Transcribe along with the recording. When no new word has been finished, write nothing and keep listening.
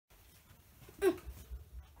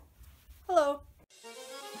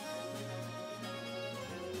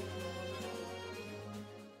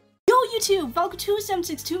YouTube,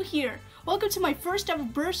 Valtryek here. Welcome to my first ever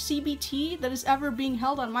burst CBT that is ever being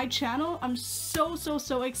held on my channel. I'm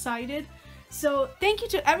so excited. So thank you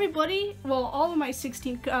to everybody, well, all of my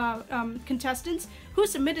 16 contestants who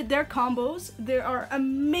submitted their combos. They are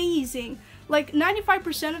amazing. Like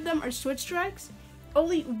 95% of them are switch strikes.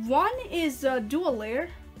 Only one is dual layer.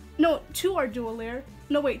 No, two are dual layer.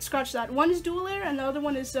 No, wait, scratch that. One is dual layer and the other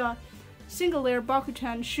one is single layer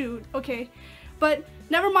Bakutan shoot. Okay, but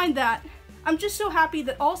never mind that. I'm just so happy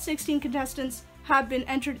that all 16 contestants have been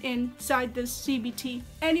entered inside this CBT.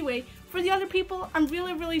 Anyway, for the other people, I'm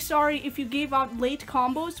really sorry if you gave out late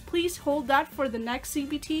combos. Please hold that for the next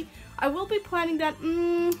CBT. I will be planning that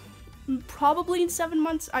probably in 7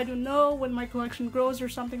 months. I don't know, when my collection grows or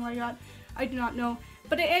something like that. I do not know.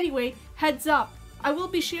 But anyway, heads up. I will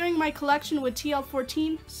be sharing my collection with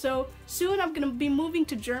TL14, so soon I'm gonna be moving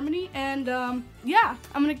to Germany, and yeah,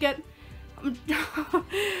 I'm gonna get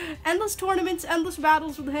endless tournaments, endless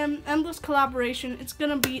battles with him, endless collaboration. It's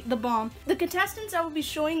gonna be the bomb. The contestants I will be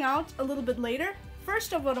showing out a little bit later.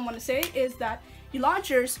 First of what I want to say is that the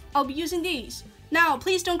launchers, I'll be using these. Now,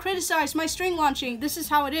 please don't criticize my string launching. This is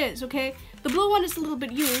how it is, okay? The blue one is a little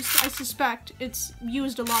bit used. I suspect it's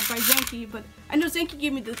used a lot by Zenki, but I know Zenki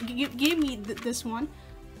gave me this one,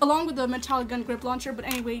 along with the metallic gun grip launcher. But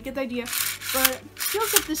anyway, you get the idea. But it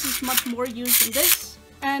feels like this is much more used than this.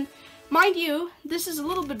 And mind you, this is a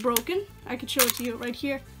little bit broken. I could show it to you right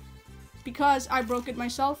here, because I broke it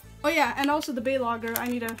myself. Oh yeah, and also the Baylogger, I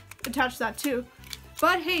need to attach that too.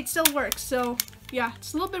 But hey, it still works, so yeah,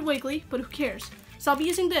 it's a little bit wiggly, but who cares? So I'll be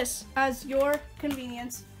using this as your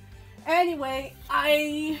convenience. Anyway,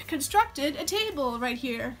 I constructed a table right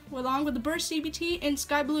here, along with the burst CBT in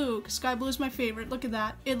sky blue, because sky blue is my favorite. Look at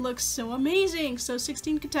that. It looks so amazing. So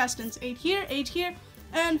 16 contestants, 8 here, 8 here.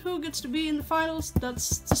 And who gets to be in the finals?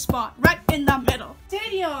 That's the spot, right in the middle.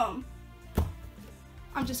 Stadium!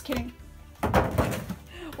 I'm just kidding.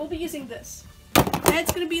 We'll be using this. And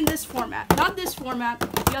it's gonna be in this format. Not this format,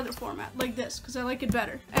 the other format, like this, because I like it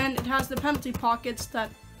better. And it has the penalty pockets that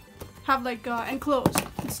have like enclosed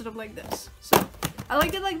instead of like this. So I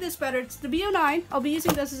like it like this better. It's the BO9. I'll be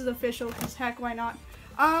using this as the official, because heck, why not?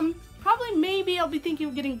 Probably maybe I'll be thinking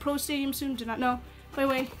of getting Pro Stadium soon, do not know. By the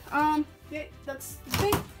way, yeah, that's the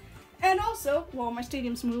thing. And also, well, my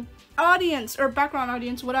stadiums move. Audience, or background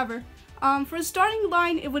audience, whatever. For the starting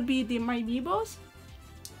line, it would be my amiibos.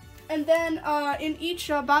 And then in each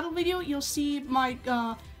battle video, you'll see my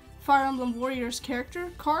Fire Emblem Warriors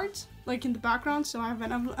character cards, like in the background. So I have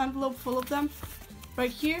an envelope full of them right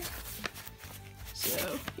here.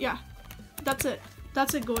 So yeah, that's it.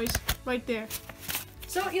 That's it, guys, right there.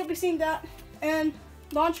 So you'll be seeing that. And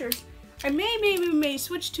launchers. I may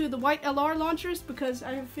switch to the white LR launchers, because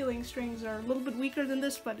I have a feeling strings are a little bit weaker than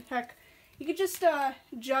this, but heck, you could just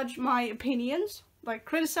judge my opinions, like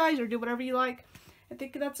criticize or do whatever you like. I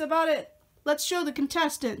think that's about it. Let's show the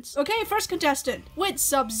contestants. Okay, first contestant with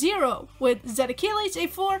Sub-Zero, with Achilles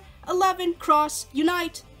A4, 11, Cross,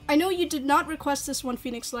 Unite. I know you did not request this one,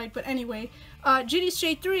 Phoenix Light, but anyway. Jinnius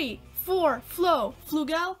J3, 4, Flow,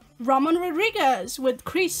 Flugel, Ramon Rodriguez with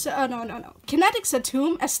kriz, Kinetic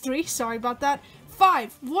Satomb S3, sorry about that.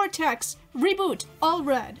 5, Vortex, Reboot, all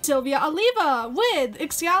red. Silvia Aliva with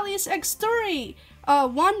Xcalius X3,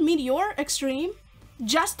 1, Meteor, Xtreme.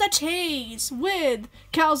 Just a Chase with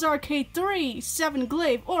Khalzar K3, 7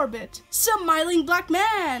 Glaive Orbit. Smiling Black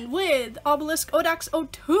Man with Obelisk Odax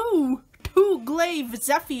 02, 2 Glaive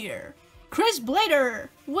Zephyr. Kriz Blader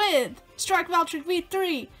with Strike Valtryek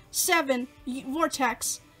V3, 7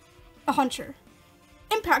 Vortex, a Hunter.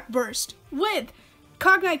 Impact Burst with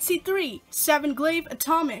Cognite C3, 7 Glaive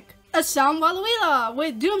Atomic. Essam Wallilah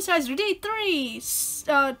with Doomscizor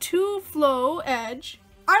D3, 2 Flow Edge.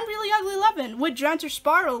 I'm Really Ugly 11 with Dranzer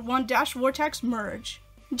Spiral, 1 Dash Vortex Merge.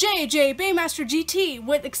 JJBeymasterGT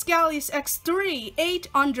with Xcalius X3, 8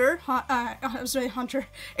 Hunter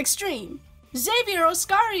Extreme. Xavier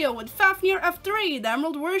Oscario with Fafnir F3, the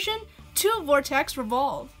Emerald version, 2 Vortex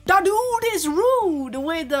Revolve. Da Dude is Rude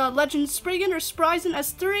with Legend Spriggan or Spryzen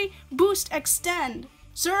S3, Boost Extend.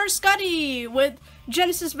 Sir Scuddy with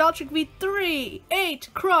Genesis Valtryek V3, 8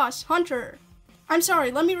 Cross Hunter. I'm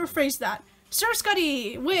sorry, let me rephrase that. Sir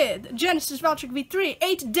Scuddy with Genesis Valtryek V3,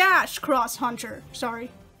 8 Dash Cross Hunter.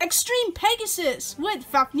 Sorry. Xtreme Pegasus with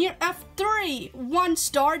Fafnir F3, 1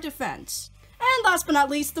 Star Defense. And last but not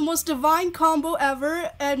least, the most divine combo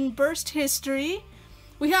ever in burst history.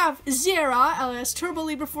 We have Zera, alias Turbo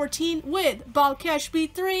Libre 14, with Balkesh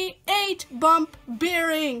B3, 8 Bump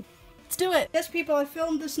Bearing. Let's do it. Yes, people, I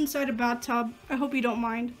filmed this inside a bathtub. I hope you don't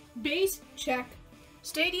mind. Base, check.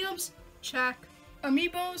 Stadiums, check.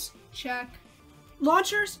 Amiibos, check.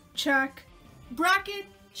 Launchers, check. Bracket,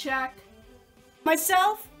 check.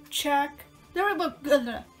 Myself, check. There we go.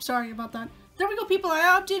 Sorry about that. There we go, people. I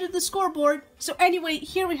updated the scoreboard. So anyway,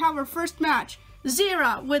 here we have our first match.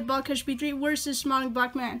 Zera with Balkesh V3 versus Smiling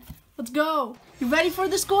Black Man. Let's go. You ready for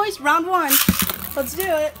this, guys? Round 1. Let's do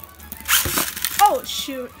it. Oh,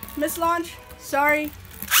 shoot. Miss launch. Sorry.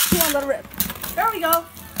 Come on, let it rip. There we go.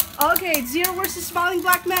 Okay, Zera versus Smiling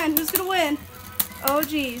Black Man. Who's gonna win? Oh,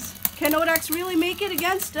 geez. Can Odax really make it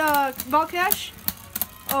against Balkesh?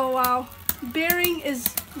 Oh, wow. Bearing is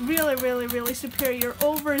really superior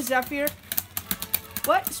over Zephyr.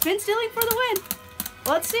 What? Spin stealing for the win.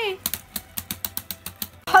 Let's see.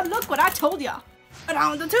 Oh, look what I told ya.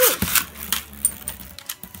 Round 2.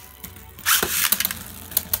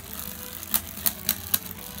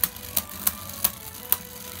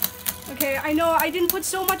 Okay, I know I didn't put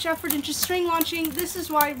so much effort into string launching. This is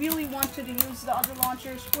why I really wanted to use the other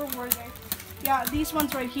launchers. Where were they? Yeah, these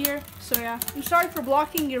ones right here. So yeah, I'm sorry for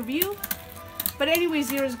blocking your view. But anyway,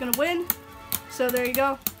 Zera's gonna win. So there you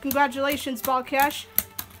go. Congratulations, Balkesh.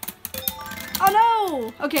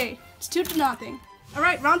 Oh no! Okay, it's 2-0.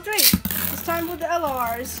 Alright, round 3. This time with the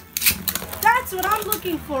LRs. That's what I'm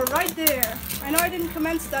looking for right there. I know I didn't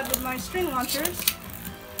commence that with my string launchers.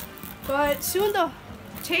 But soon the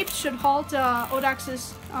tape should halt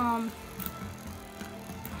Odax's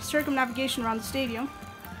circumnavigation around the stadium.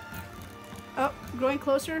 Oh, growing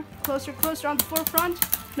closer on the forefront.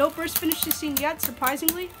 No first finish is seen yet,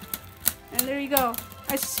 surprisingly. And there you go.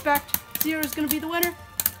 I suspect Zera is going to be the winner.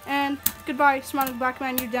 And goodbye, Smiling Black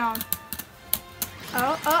Man, you're down.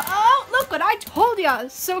 Oh, look what I told ya!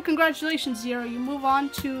 So congratulations, Zera. You move on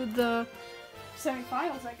to the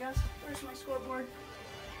semifinals, I guess. Where's my scoreboard?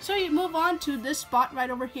 So you move on to this spot right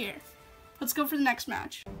over here. Let's go for the next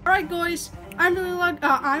match. Alright, guys. I'm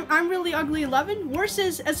really ugly 11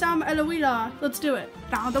 versus Essam and Wallilah. Let's do it.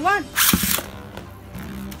 Round 1.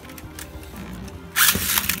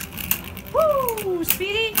 Woo!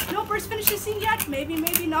 Speedy. No first finish is seen yet. Maybe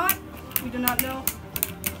not. We do not know.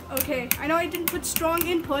 Okay, I know I didn't put strong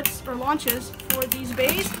inputs or launches for these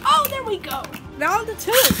bays. Oh, there we go. Round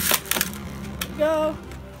 2. Go.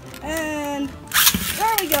 And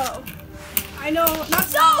there we go. I know, not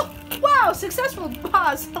so. Wow, successful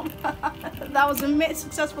pause. That was a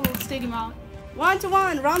successful stadium out.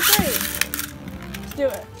 1-1, round 3. Let's do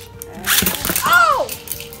it. And oh!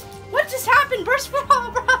 What just happened? Burst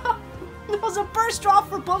draw, bro. It was a burst draw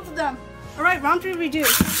for both of them. All right, round 3 redo.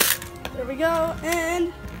 There we go,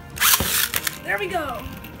 and there we go.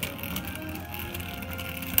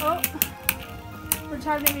 Oh, we're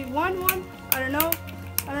tied maybe 1-1. I don't know.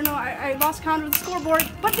 I lost count of the scoreboard,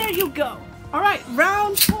 but there you go. All right,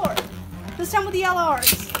 round 4. This time with the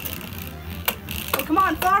LRs. Oh, come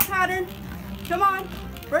on, flower pattern. Come on,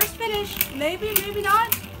 first finish. Maybe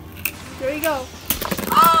not. There you go.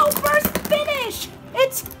 Oh, first finish.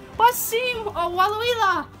 It's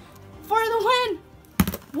Wallilah for the win.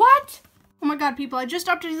 What? Oh my god, people, I just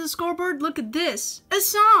updated the scoreboard. Look at this.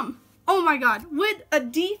 Essam. Oh my god, with a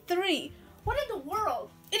D3. What in the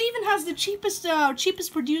world? It even has the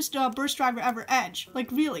cheapest produced burst driver ever, Edge. Like,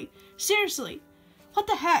 really? Seriously. What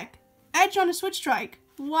the heck? Edge on a switch strike.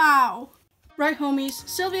 Wow. Right, homies.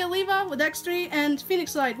 Silvia Aliva with X3 and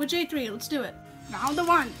Phoenix Light with J3. Let's do it. Round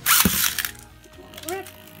 1. Rip.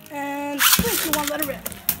 And 3, 2, 1, let it rip.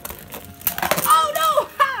 Oh no!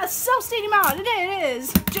 Ha! Self-stadium out. It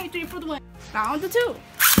is. J3 for the win. Round 2.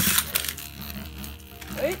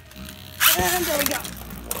 Wait. And there we go.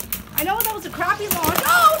 I know that was a crappy launch.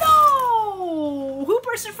 Oh no! Who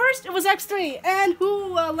bursted first? It was X3. And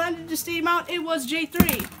who landed the stadium out? It was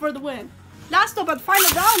J3 for the win. Last up at final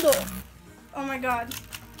round. Oh my god.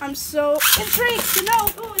 I'm so intrigued to know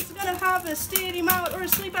who is gonna have a stadium out or a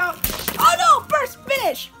sleep out. Oh no! First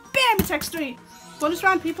finish! Bam! It's X3. Bonus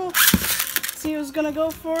round, people. See who's gonna go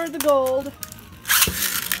for the gold.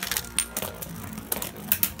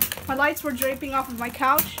 My lights were draping off of my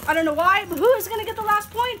couch. I don't know why, but who is gonna get the last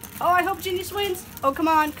point? Oh, I hope Jinnius wins. Oh, come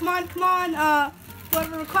on.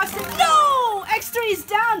 Whoever requested. No! X3 is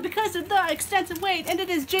down because of the extensive weight, and it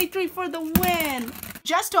is J3 for the win.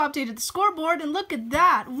 Just updated the scoreboard, and look at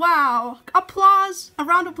that. Wow. Applause. A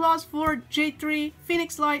round of applause for J3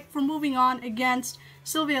 Phoenix Light for moving on against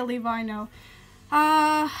Silvia Aliva, I know.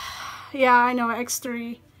 Yeah, I know,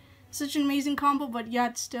 X3. Such an amazing combo, but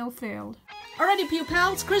yet still failed. Alrighty, pew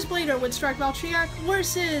pals, Kriz Blader with Strike Valtryek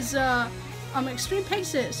versus Xtreme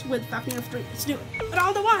Paces with Fafnir 3. Let's do it.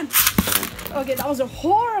 Round 1. Okay, that was a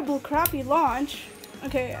horrible, crappy launch.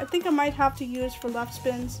 Okay, I think I might have to use for left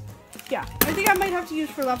spins. Yeah, I think I might have to use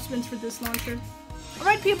for left spins for this launcher.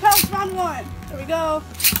 Alright, pupils, round 1. There we go.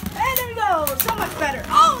 And there we go. So much better.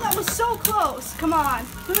 Oh, that was so close. Come on.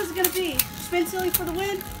 Who is it going to be? Spin Stealing for the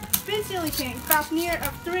win? Spin Stealing King. Fafnir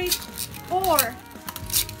F3. Or,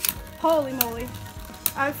 holy moly,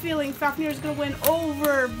 I have a feeling Fafnir is going to win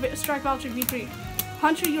over Valtryek V3.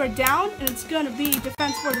 Hunter, you are down, and it's going to be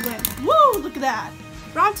defense for the win. Woo, look at that.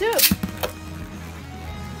 Round 2.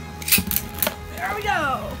 There we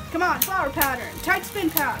go. Come on, flower pattern. Tight spin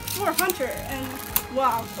path for Hunter. And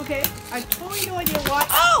wow, okay. I have totally no idea why.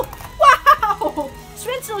 Oh, wow.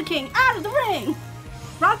 Spin Stealing King out of the ring.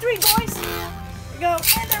 Round 3, boys. There we go.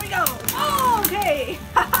 And there we go. Oh, okay.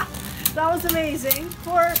 That was amazing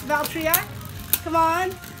for Valtryek. Come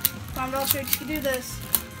on. Come on, Valtryek, you can do this.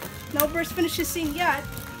 No burst finishes seen yet.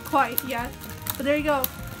 Quite yet. But there you go.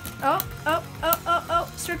 Oh.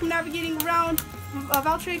 Circumnavigating around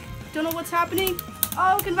Valtryek. Don't know what's happening.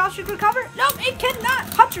 Oh, can Valtryek recover? Nope, it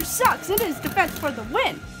cannot. Hunter sucks. It is defense for the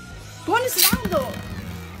win. Bonus round though.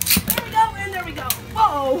 There we go, and there we go.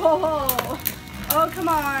 Whoa, whoa, whoa. Oh, come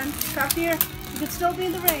on. Fafnir, you can still be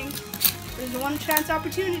in the ring. There's one chance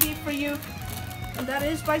opportunity for you. And that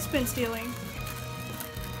is by spin stealing.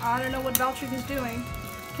 I don't know what Valtryek is doing.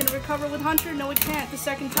 Can it recover with Hunter? No, it can't. The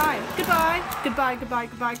second time. Goodbye. Goodbye, goodbye,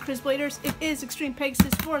 goodbye. Kriz Bladers, it is Xtreme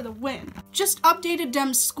Pegasus for the win. Just updated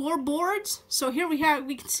them scoreboards. So here we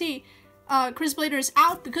can see Kriz Blader is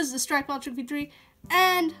out because of the strike Valtryek V3.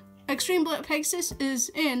 And Xtreme Pegasus is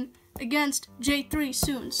in against J3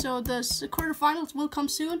 soon. So the quarterfinals will come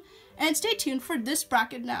soon. And stay tuned for this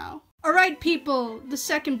bracket now. Alright people, the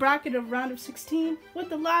second bracket of round of 16 with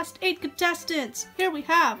the last 8 contestants. Here we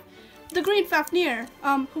have the green Fafnir,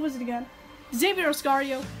 who was it again? Xavier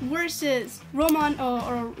Oscario versus Ramon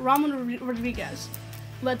Rodriguez.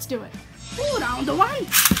 Let's do it. Ooh, down the 1.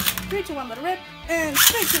 3, 2, 1, let it rip. And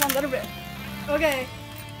 3, 2, 1, let it rip. Okay,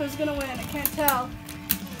 who's gonna win? I can't tell.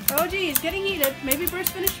 Oh geez, getting heated. Maybe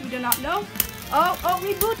burst finish, we do not know. Oh,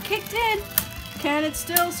 Reboot kicked in. Can it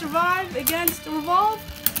still survive against Revolve?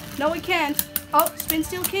 No, it can't. Oh, Spin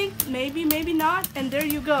Steel King? Maybe, maybe not. And there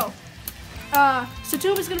you go.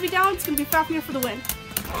 Satomb is gonna be down. It's gonna be Fafnir for the win.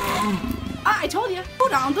 I told you. Go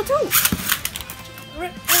down the 2.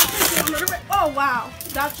 Oh wow,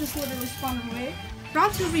 that just literally spun away.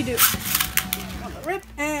 Round 2 redo. On the rip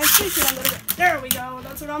and 3, 2, 1, let it rip. There we go.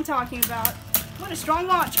 That's what I'm talking about. What a strong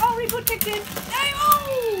launch. Oh, Reboot kicked in. Hey,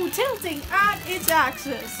 oh, tilting at its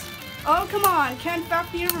axis. Oh, come on. Can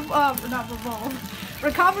Fafnir not revolve?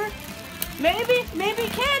 Recover? Maybe, maybe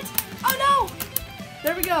can't. Oh no.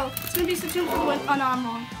 There we go. It's gonna be Satomb for the win. Oh no, I'm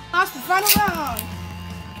wrong. Last and final round.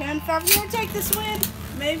 Can Fafnir take this win?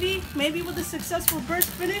 Maybe, maybe with a successful burst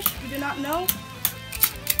finish. We do not know.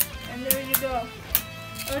 And there you go.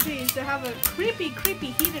 Oh geez, I have a creepy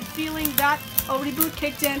heated feeling that Reboot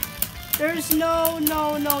kicked in. There's no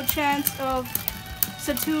chance of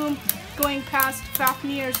Satomb going past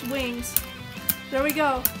Fafnir's wings. There we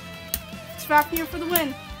go. It's Fafnir for the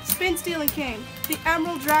win. Spin Stealing King, the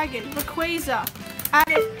Emerald Dragon, Rayquaza,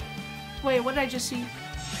 added. Wait, what did I just see?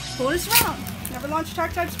 Bonus round. Never launched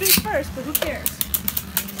attack type speed first, but who cares?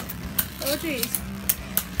 Oh geez.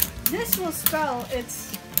 This will spell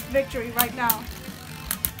its victory right now.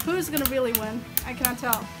 Who's gonna really win? I cannot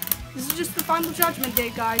tell. This is just the final judgment day,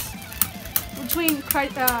 guys. Between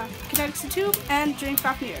Kinetic Satomb and Dream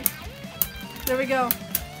Fafnir. There we go.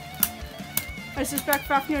 I suspect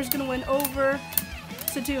Fafnir is gonna win over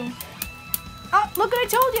Satomb. Oh, look what I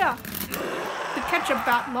told ya! The ketchup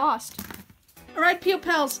bat lost. Alright,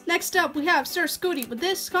 pals, next up we have Sir Scooty with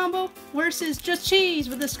this combo versus Just Cheese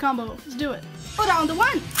with this combo. Let's do it. Oh, down the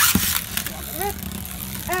 1! Rip.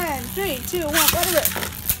 And 3, 2, 1, let it rip.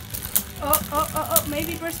 Oh,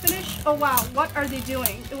 maybe burst finish? Oh wow, what are they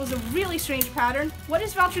doing? It was a really strange pattern. What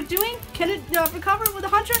is Valtryek doing? Can it recover with a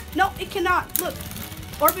Hunter? No, it cannot. Look,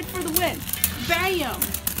 orbit for the win. Bam!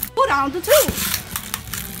 Go down to 2.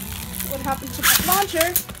 What happened to that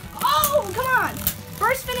launcher? Oh, come on!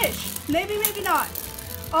 Burst finish. Maybe, maybe not.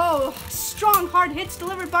 Oh, strong hard hits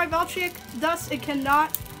delivered by Valtryek. Thus, it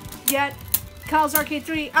cannot get Khalzar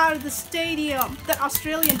K3 out of the stadium. That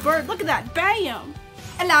Australian bird. Look at that. Bam!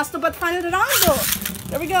 And last but final round.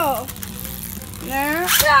 There we go. Yeah.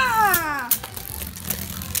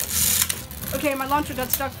 Okay, my launcher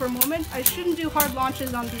got stuck for a moment. I shouldn't do hard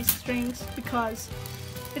launches on these strings because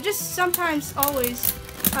it just sometimes always,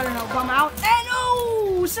 I don't know, bum out. And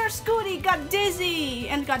oh, Sir Scooty got dizzy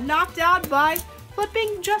and got knocked out by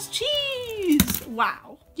flipping Just Cheese.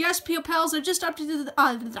 Wow. Yes, pals, I just updated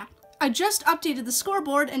the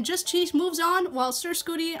scoreboard and Just Cheese moves on while Sir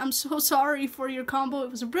Scooty, I'm so sorry for your combo.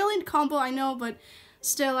 It was a brilliant combo, I know, but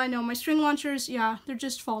Still, I know my string launchers, yeah, they're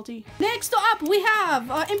just faulty. Next up, we have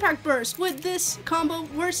Impact Burst with this combo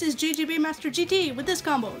versus JJBeymasterGT with this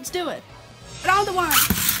combo. Let's do it. Round the one.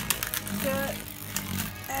 Good.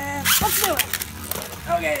 And let's do it.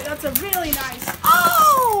 Okay, that's a really nice.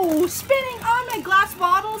 Oh! Spinning on my glass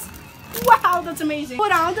bottles. Wow, that's amazing.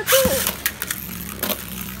 Put on the two.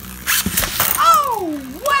 Oh,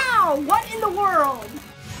 wow! What in the world?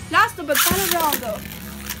 Last but final round though.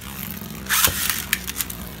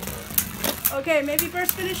 Okay, maybe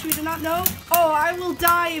burst finish, we do not know. Oh, I will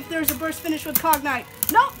die if there's a burst finish with Cognite.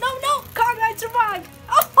 No, no, no! Cognite survived!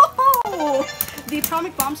 Oh! The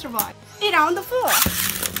atomic bomb survived. It on the floor.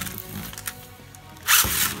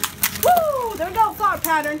 Woo! There we go, flower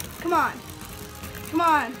pattern. Come on. Come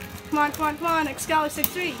on. Come on, come on, come on. Xcalius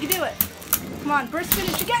X3, you do it. Come on, burst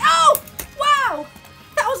finish again. Oh! Wow!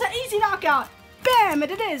 That was an easy knockout. Bam!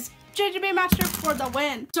 And it is. JJBeymaster for the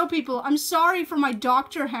win. So people, I'm sorry for my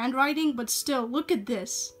doctor handwriting, but still, look at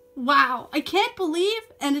this. Wow, I can't believe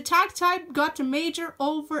an attack type got to major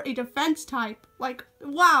over a defense type. Like,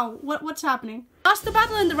 wow, what's happening? Lost the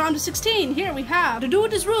battle in the round of 16. Here we have The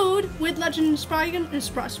Dude is Rude with Legend Spryzen.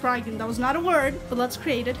 Spryzen, that was not a word, but let's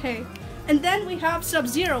create it, hey. And then we have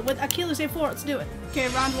Sub-Zero with Achilles A4. Let's do it. Okay,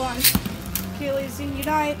 round one. Achilles in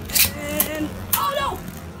Unite. And, oh no!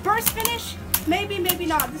 Burst finish? Maybe, maybe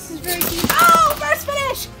not. This is very deep. Oh, burst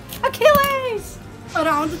finish! Achilles!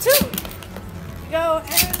 Around the two. Go,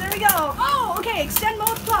 and there we go. Oh, okay, extend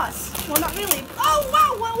mode plus. Well, not really. Oh,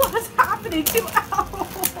 wow, what was happening to Ow!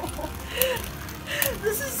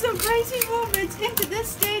 This is some crazy movements into this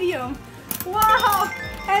stadium. Wow!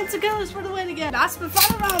 And Xcalius for the win again. Last but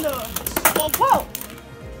final round though. Whoa, whoa!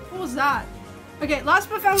 What was that? Okay, last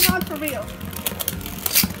but final round for real.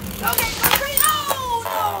 Okay, that's great. Oh,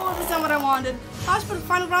 no, that's not what I wanted. Last but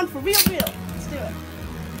final round for real. Let's do it.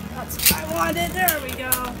 That's what I wanted. There we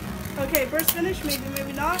go. Okay, burst finish, maybe,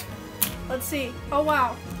 maybe not. Let's see. Oh,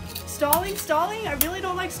 wow. Stalling? I really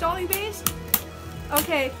don't like stalling base.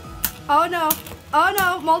 Okay. Oh, no,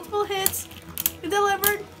 multiple hits.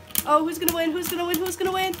 Delivered. Oh, who's gonna win?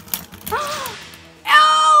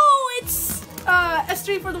 Oh, it's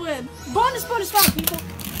S3 for the win. Bonus round, people.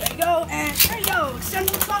 There you go, and there you go. Extend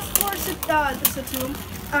the plus for the Satomb.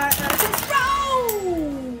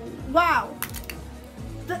 Oh! Wow.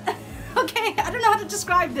 Okay, I don't know how to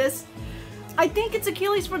describe this. I think it's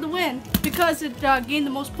Achilles for the win because it gained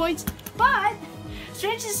the most points. But,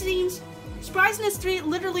 strange as it seems, Spryzen S3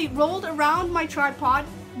 literally rolled around my tripod,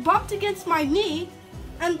 bumped against my knee,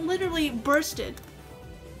 and literally bursted.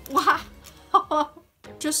 Wow.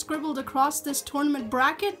 Just scribbled across this tournament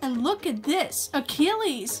bracket, and look at this.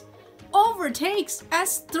 Achilles overtakes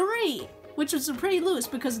S3, which was pretty loose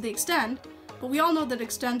because of the extend. But we all know that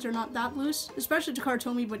extends are not that loose, especially to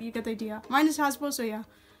Kartomi, but you get the idea. Mine is Hasbro, so yeah.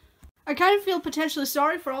 I kind of feel potentially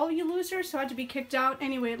sorry for all of you losers who had to be kicked out.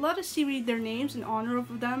 Anyway, let us see read their names in honor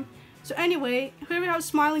of them. So anyway, here we have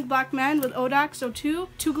Smiling Black Man with Odax, so 2.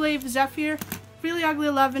 Two-Glaive Zephyr. Really Ugly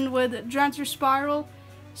 11 with Dranzer Spiral.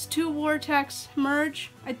 It's 2 Vortex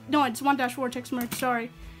Merge. No, it's 1-Vortex Merge,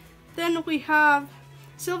 sorry. Then we have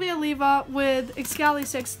Silvia Aliva with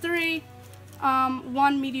Xcalius X3.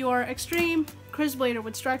 1 Meteor Xtreme. Kriz Blader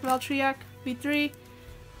with Strike Valtryek V3.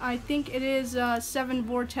 I think it is 7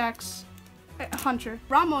 Vortex Hunter.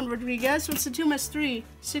 Ramon Rodriguez with Satomb S3.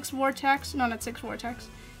 6 Vortex. No, not 6 Vortex.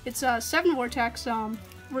 It's 7 Vortex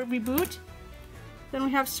Reboot. Then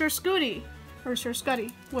we have Sir Scuddy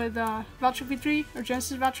with Valtryek V3 or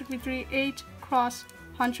Genesis Valtryek V3. 8 Cross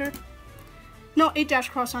Hunter. No,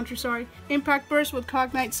 8-Cross Hunter, sorry. Impact Burst with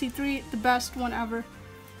Cognite C3, the best one ever.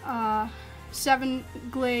 7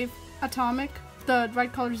 Glaive Atomic, the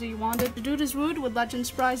right colors that you wanted. The Dude is Rude with Legend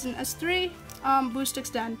Spryzen S3, Boost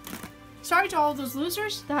Extend. Sorry to all those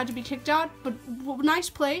losers that had to be kicked out, but nice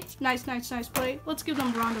play. Nice play. Let's give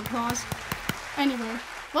them a round of applause. Anyway,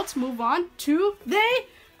 let's move on to the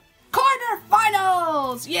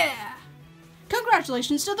quarterfinals! Yeah!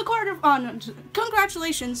 Congratulations to the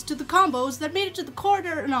congratulations to the combos that made it to the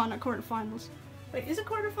not quarterfinals. Wait, is it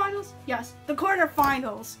quarterfinals? Yes, the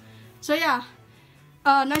quarterfinals. So yeah,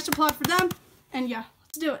 nice applause for them, and yeah,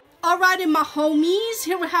 let's do it. Alrighty, my homies,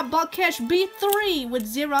 here we have Balkesh B3 with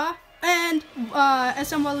Zera, and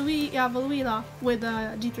Essam Wallilah with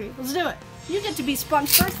D3. Let's do it. You get to be spun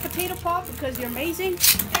first, Potato Pop, because you're amazing.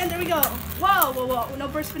 And there we go. Whoa. No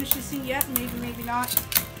burst finishes seen yet. Maybe not.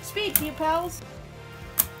 Speed to you, pals.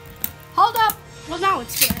 Hold up. Well, now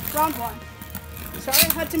it's there. Round 1. Sorry,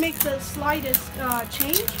 I had to make the slightest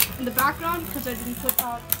change in the background because I didn't put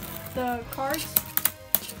the cards.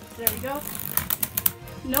 There we go.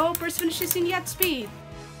 No burst finishes seen yet. Speed.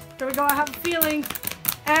 There we go. I have a feeling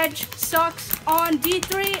Edge sucks on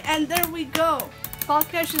D3, and there we go.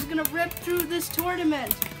 Balkesh is gonna rip through this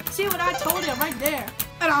tournament. See what I told you right there.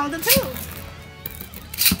 And on the 2.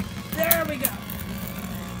 There we go.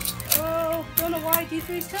 Oh, don't know why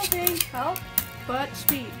D3 is tilting. Help, but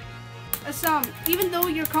speed. Essam, even though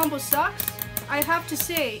your combo sucks, I have to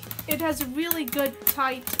say it has a really good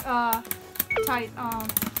tight, what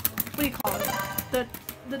do you call it?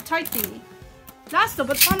 The tight thingy. That's the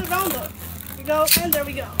but fun around though. There we go, and there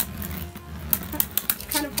we go.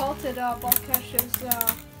 Kind of halted Balkesh's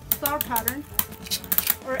flower pattern,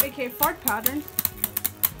 or aka fart pattern.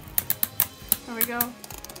 There we go.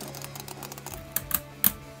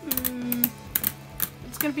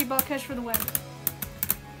 It's gonna be Balkesh for the win.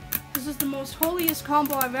 This is the most holiest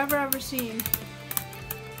combo I've ever seen.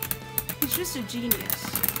 He's just a genius.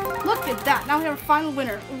 Look at that. Now we have a final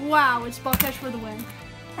winner. Wow, it's Balkesh for the win.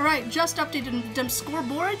 Alright, just updated them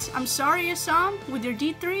scoreboards. I'm sorry, Essam, with your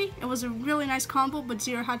D3. It was a really nice combo, but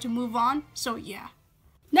Zera had to move on, so yeah.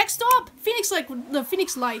 Next up, Phoenix-like,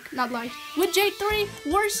 not light, with J3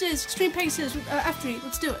 versus Xtreme Pegasus with F3.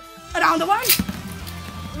 Let's do it. Around the 1.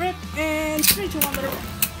 Rip, and 3, 2, 1, let it roll.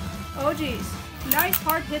 Oh geez. Nice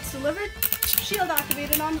hard hits delivered. Shield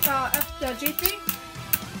activated on J3.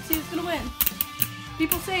 See who's gonna win.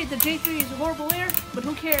 People say the J3 is a horrible layer, but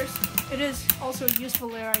who cares? It is also a useful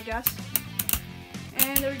layer, I guess.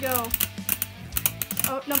 And there we go.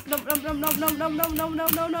 Oh, no.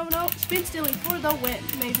 Spin stealing for the win.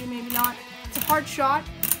 Maybe, maybe not. It's a hard shot.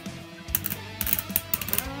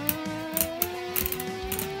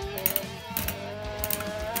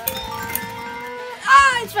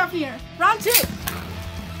 It's Fafnir. Round 2.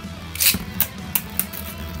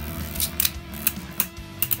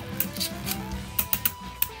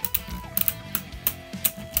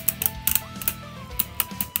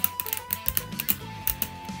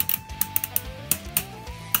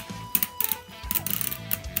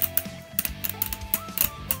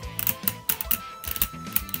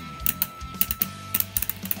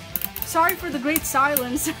 Sorry for the great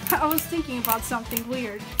silence. I was thinking about something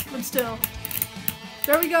weird, but still.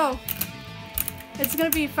 There we go. It's gonna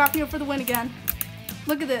be Fafnir for the win again.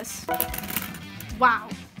 Look at this. Wow.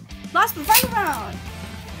 Last but final round.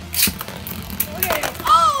 Okay.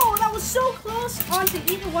 Oh, that was so close onto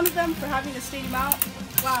either one of them for having to stay him out.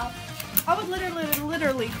 Wow. I would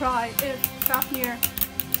literally cry if Fafnir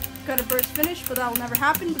got a burst finish, but that will never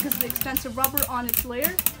happen because of the extensive rubber on its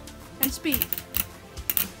layer and speed.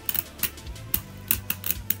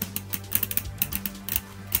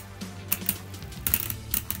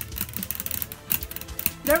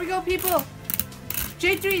 There we go, people.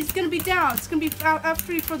 J3 is gonna be down. It's gonna be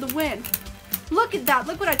F3 for the win. Look at that.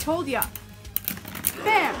 Look what I told ya.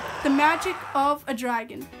 Bam! The magic of a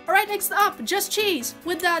dragon. Alright, next up, Just Cheese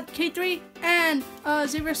with that K3 and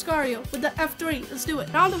Xavier Oscario with the F3. Let's do it.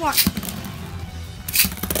 Round the 1.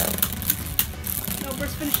 No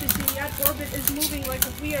burst finishes in yet. Orbit is moving like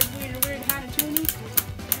a weird Hanatuni.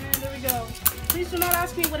 And there we go. Please do not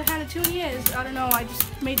ask me what a Hanatuni is. I don't know. I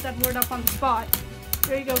just made that word up on the spot.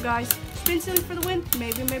 There you go, guys. Spin stealing for the win.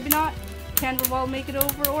 Maybe, maybe not. Can Revolve make it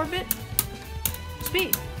over Orbit?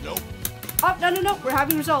 Speed. Nope. Oh, no. We're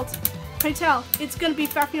having results. Can you tell? It's gonna be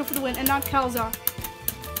Fafnir for the win and not Khalzar.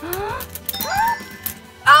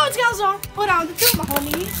 Oh, it's Khalzar. Put on the 2, my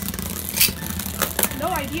homies. No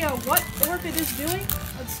idea what Orbit is doing.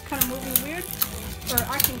 It's kind of moving weird. Or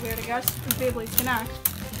acting weird, I guess. Because Beyblades can act.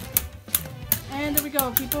 And there we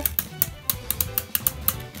go, people.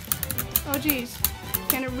 Oh, geez.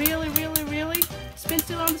 Can it really spin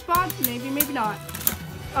steal on the spot? Maybe, maybe not.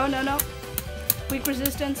 Oh, no. Weak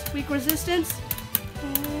resistance.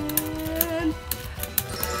 And...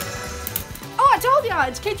 oh, I told ya!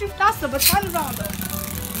 It's K3 faster, but final round though.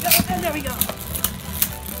 And there we go.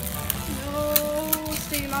 No,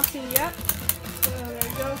 still not seen yet. There we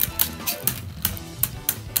go.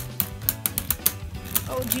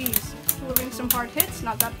 Oh, geez. Delivering some hard hits,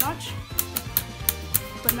 not that much.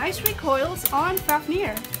 But nice recoils on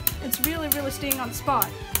Fafnir. It's really staying on the spot.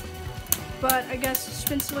 But I guess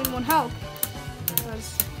spin stealing won't help.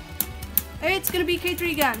 Because hey, it's gonna be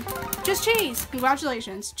K3 again. Just Cheese.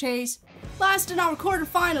 Congratulations, Chase. Last in our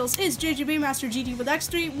quarterfinals is JJBeymasterGT with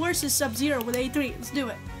X3 versus Sub-Zero with A3. Let's do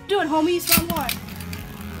it. Do it, homies. Round 1.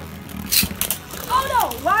 Oh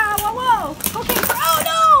no! Wow, whoa! Okay, oh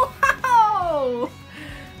no!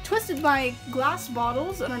 Twisted my glass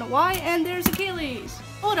bottles. I don't know why. And there's Achilles.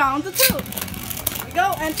 Oh, down the 2. There we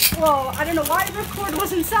go. And whoa, I don't know why the cord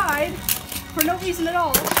was inside for no reason at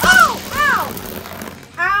all. Oh! Ow!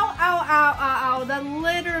 Ow! That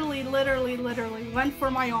literally went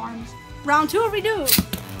for my arms. Round 2 redo.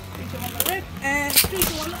 3, 2, 1, it. And 3,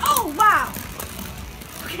 2, 1. Oh, wow!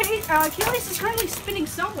 Okay, Achilles is currently spinning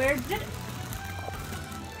somewhere.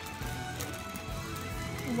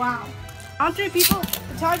 Wow. On 3 people,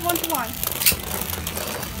 we're tied 1-1.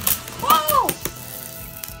 Whoa!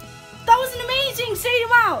 That was an amazing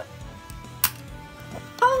Satomb out!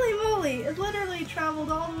 Holy moly, it literally traveled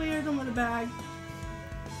all the way over the bag.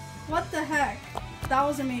 What the heck? That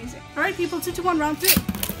was amazing. Alright people, 2-1, round 3.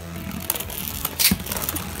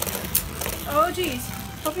 Oh geez.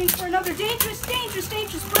 Hoping for another dangerous burst.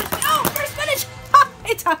 Oh, first finish! Ha!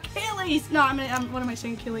 It's Achilles! No, what am I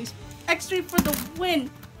saying, Achilles? Xtreme for the win!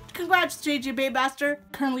 Congrats, JJBeymaster.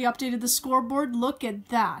 Currently updated the scoreboard. Look at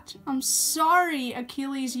that. I'm sorry,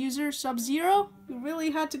 Achilles user Sub-Zero. You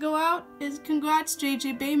really had to go out. Congrats,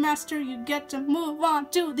 JJBeymaster. You get to move on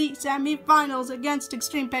to the semifinals against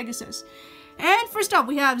Xtreme Pegasus. And first up,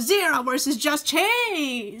 we have Zera versus Just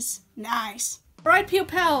Chase. Nice. Alright,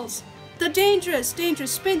 pupils. The dangerous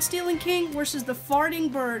spin stealing king versus the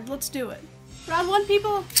farting bird. Let's do it. Round 1,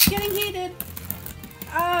 people. Getting heated.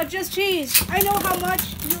 Just Cheese, I know how much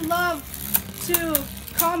you love to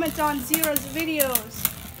comment on Zera's videos.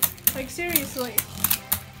 Like, seriously.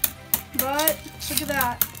 But, look at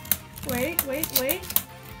that. Wait.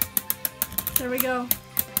 There we go.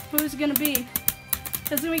 Who's it gonna be?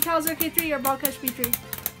 Is it gonna be Khalzar K3 or Balkesh V3?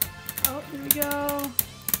 Oh, here we go.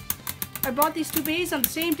 I bought these 2 bays on the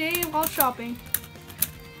same day while shopping.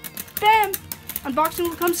 Bam! Unboxing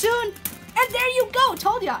will come soon. And there you go,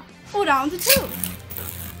 told ya. Oh, down to 2.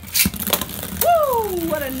 Woo!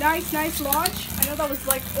 What a nice launch. I know that was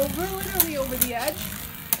like literally over the edge.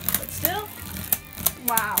 But still,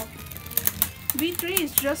 wow. V3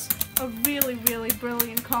 is just a really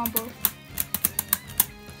brilliant combo.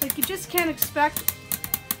 Like, you just can't expect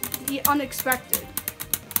the unexpected.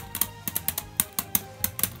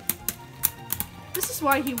 This is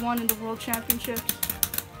why he won in the World Championships.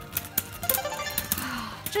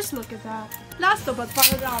 Just look at that. Lasto but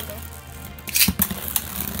Valorado.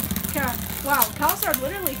 Okay, wow, Khalzar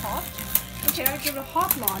literally hopped. Okay, I give it a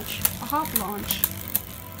hop launch. A hop launch.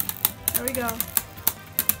 There we go.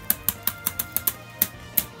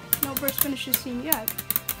 No burst finishes seen yet.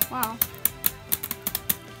 Wow.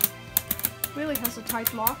 Really has a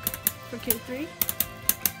tight lock for K3.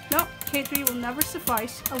 Nope, K3 will never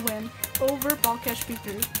suffice a win over Balkesh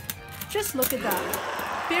V3. Just look at that.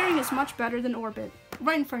 Bearing is much better than Orbit.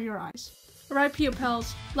 Right in front of your eyes. Alright,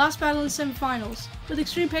 pupils. Last battle in the semifinals with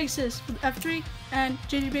Xtreme Pegasus with F3 and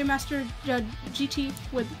JJBeymasterGT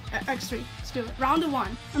with X3. Let's do it. Round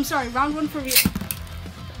 1. I'm sorry, round 1 for real.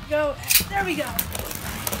 Go. There we go.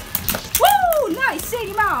 Woo! Nice!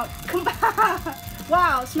 Satomb out! Come back!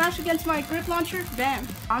 Wow, smash against my grip launcher. Bam.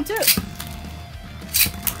 Round 2.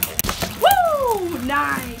 Woo!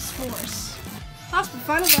 Nice force. Last but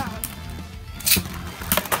final round.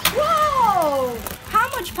 Whoa! How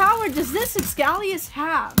much power does this Xcalius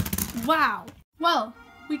have? Wow. Well,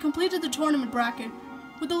 we completed the tournament bracket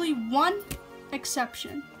with only one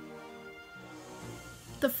exception.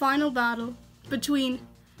 The final battle between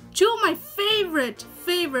 2 of my favorite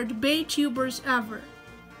Baytubers ever.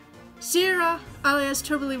 Zera alias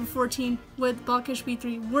Turboliver 14 with Balkesh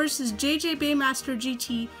V3 versus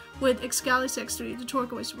JJBeymasterGT with Xcalius X3, the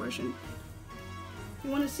turquoise version.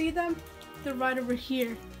 You want to see them? They're right over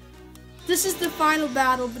here. This is the final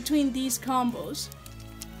battle between these combos.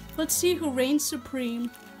 Let's see who reigns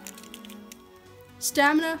supreme.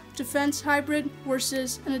 Stamina, defense hybrid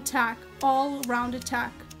versus an attack, all-around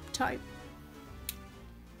attack type.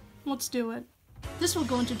 Let's do it. This will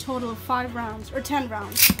go into a total of 5 rounds, or 10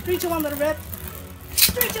 rounds. 3, 2, 1, let it rip.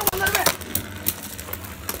 3, 2, 1, let it rip.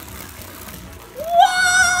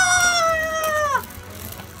 Whoa!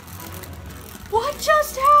 What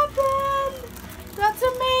just happened? That's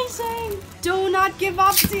amazing! Do not give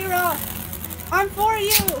up, Zera! I'm for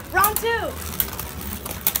you! Round 2!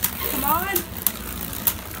 Come on!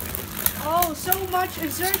 Oh, so much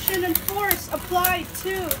exertion and force applied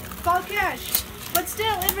to Balkesh. But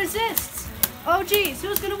still, it resists! Oh geez,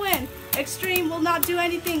 who's gonna win? Xtreme will not do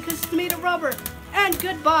anything because it's made of rubber. And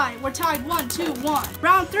goodbye. We're tied 1-2-1.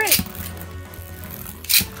 Round 3.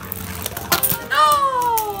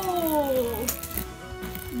 Oh!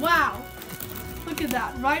 Wow. Look at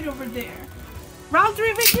that, right over there. Round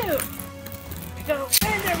 3 we do. Go,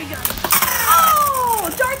 and there we go. Oh!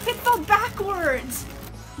 Dark Pit fell backwards.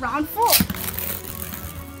 Round 4.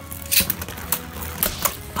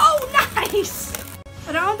 Oh, nice!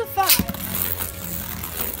 Round 5.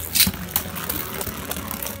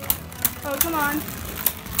 Oh, come on.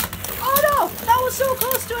 Oh no! That was so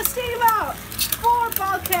close to a Satomb out! For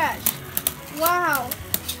Balkesh. Wow.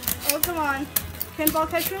 Oh, come on. Can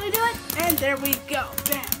Balkesh really do it? And there we go.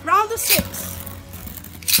 Bam. Round of 6.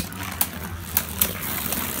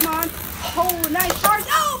 Come on. Oh, nice charge.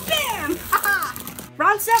 Oh, bam! Haha.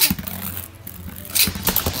 Round 7.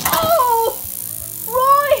 Oh!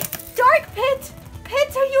 Roy! Dark Pit!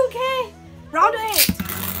 Pit, are you okay? Round 8.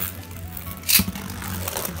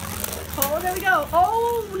 Oh, there we go.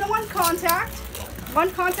 Oh, no one contact.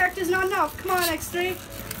 One contact is not enough. Come on, X3.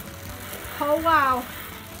 Oh, wow.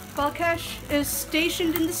 Balkesh is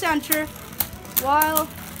stationed in the center while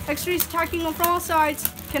X3 is attacking him from all sides.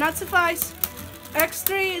 Cannot suffice.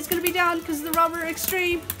 X3 is going to be down because of the rubber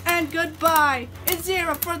Xtreme. And goodbye. It's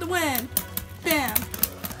Zera for the win. Bam.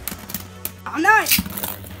 Oh, nice.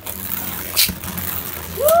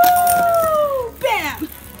 Woo! Bam.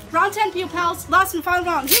 Round 10, people pals. Last and final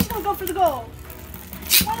round. Who's going to go for the goal?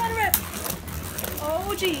 One let it rip.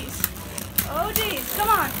 Oh, jeez. Oh, jeez. Come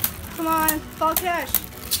on. Come on. Balkesh.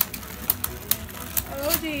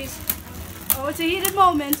 Oh, jeez. Oh, it's a heated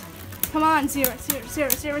moment. Come on, Zera, Zera,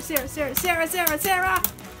 Zera, Zera, Zera, Zera, Zera, Zera, Zera.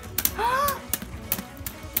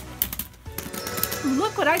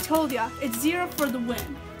 Look what I told ya. It's Zera for the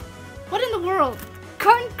win. What in the world?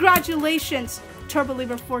 Congratulations,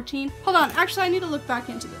 JJBeymaster 14. Hold on, actually I need to look back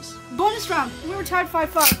into this. Bonus round. We were tied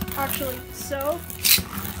 5-5, actually. So.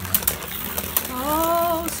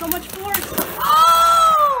 Oh, so much force.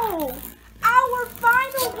 Oh! Our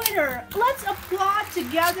final winner. Let's applaud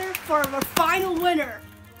together for our final winner.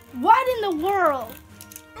 What in the world?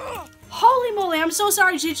 Holy moly, I'm so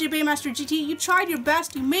sorry, JJBeymasterGT. You tried your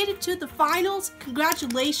best. You made it to the finals.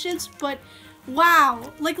 Congratulations. But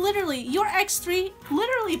wow, like literally, your X3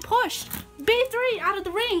 literally pushed B3 out of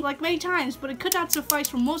the ring like many times, but it could not suffice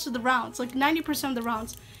for most of the rounds, like 90% of the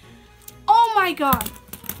rounds. Oh my god.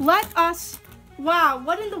 Let us, wow,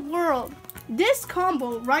 what in the world? This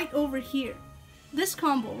combo right over here. This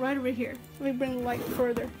combo right over here. Let me bring the light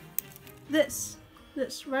further. This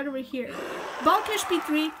right over here. Balkesh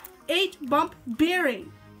B3, 8 bump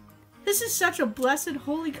bearing. This is such a blessed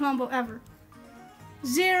holy combo ever.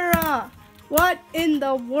 Zera, what in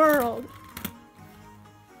the world?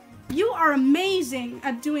 You are amazing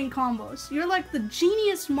at doing combos. You're like the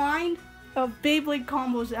genius mind of Beyblade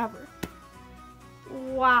combos ever.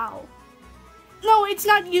 Wow. No, it's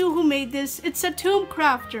not you who made this. It's Satomb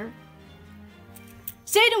Crafter.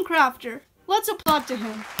 Satomb Crafter. Let's applaud to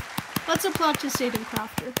him. Let's applaud to Satomb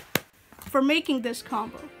Crafter for making this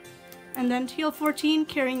combo. And then TL14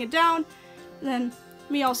 carrying it down. And then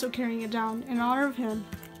me also carrying it down in honor of him.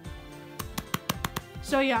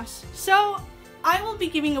 So yes. So I will be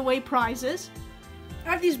giving away prizes. I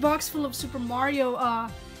have these box full of Super Mario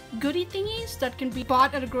goodie thingies that can be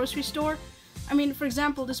bought at a grocery store. I mean, for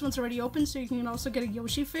example, this one's already open, so you can also get a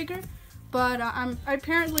Yoshi figure. But I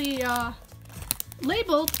apparently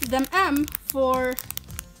labeled them M for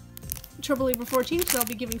JJBeymaster 14, so I'll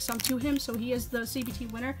be giving some to him, so he is the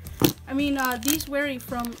CBT winner. I mean, these vary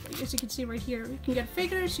from, as you can see right here, you can get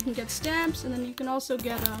figures, you can get stamps, and then you can also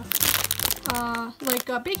get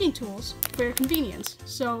baking tools for your convenience.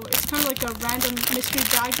 So it's kind of like a random mystery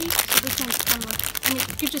baggie. So this one's kind of like, I mean,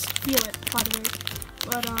 you can just feel it, by the way.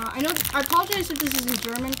 But I apologize if this is in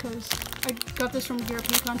German, because I got this from a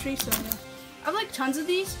European country, so yeah. I have like tons of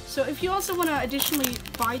these, so if you also want to additionally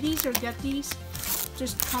buy these or get these,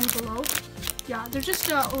 just comment below. Yeah, they're just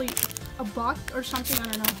only $1 or something, I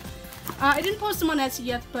don't know. I didn't post them on Etsy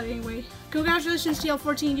yet, but anyway. Congratulations,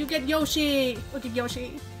 TL14, you get Yoshi! Look at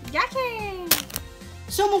Yoshi. Yoshi!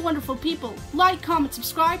 So my wonderful people, like, comment,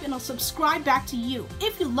 subscribe, and I'll subscribe back to you.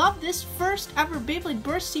 If you love this first ever Beyblade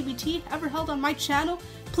Burst CBT ever held on my channel,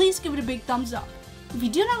 please give it a big thumbs up. If you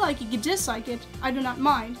do not like it, you can dislike it, I do not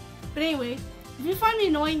mind. But anyway, if you find me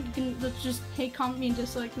annoying, you can just hate comment me and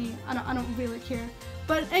dislike me. I don't really care.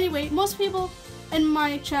 But anyway, most people in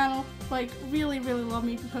my channel like really love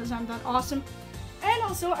me because I'm that awesome. And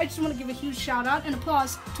also, I just want to give a huge shout out and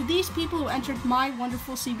applause to these people who entered my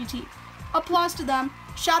wonderful CBT. Applause to them,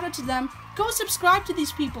 shout out to them. Go subscribe to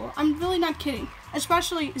these people. I'm really not kidding.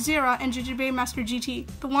 Especially Zera and JJBeymasterGT,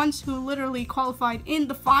 the ones who literally qualified in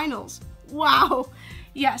the finals. Wow.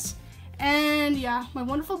 Yes. And yeah, my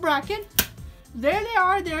wonderful bracket. There they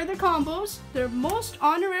are. There are the combos. They're most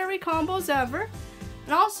honorary combos ever.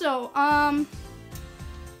 And also,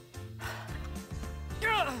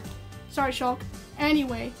 sorry, Shulk.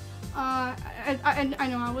 Anyway, I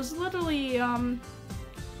know I was literally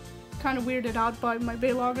kind of weirded out by my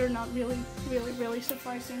Baylogger not really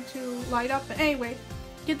sufficing to light up. But anyway,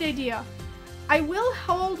 get the idea. I will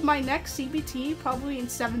hold my next CBT probably in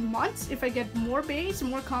 7 months if I get more bays and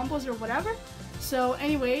more combos or whatever. So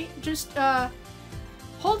anyway, just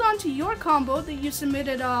hold on to your combo that you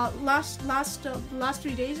submitted last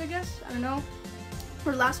 3 days, I guess. I don't know,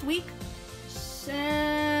 or last week.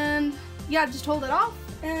 And yeah, just hold it off.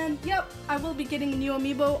 And yep, I will be getting a new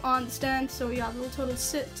amiibo on the stand. So yeah, the total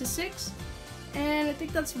sit to 6. And I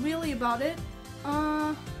think that's really about it.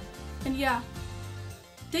 And yeah,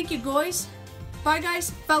 thank you guys. Bye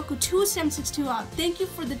guys, Falco2762 out. Thank you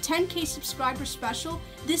for the 10k subscriber special.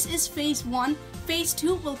 This is phase 1. Phase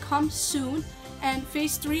 2 will come soon. And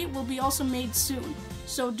phase 3 will be also made soon.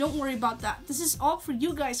 So don't worry about that. This is all for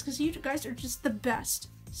you guys because you guys are just the best.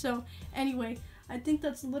 So anyway, I think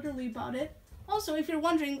that's literally about it. Also, if you're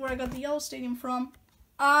wondering where I got the Yellow Stadium from,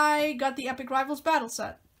 I got the Epic Rivals battle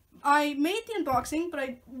set. I made the unboxing, but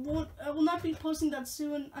I will not be posting that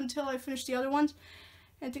soon until I finish the other ones.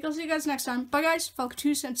 And I think I'll see you guys next time. Bye guys,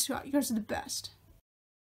 Falco2 out. You guys are the best.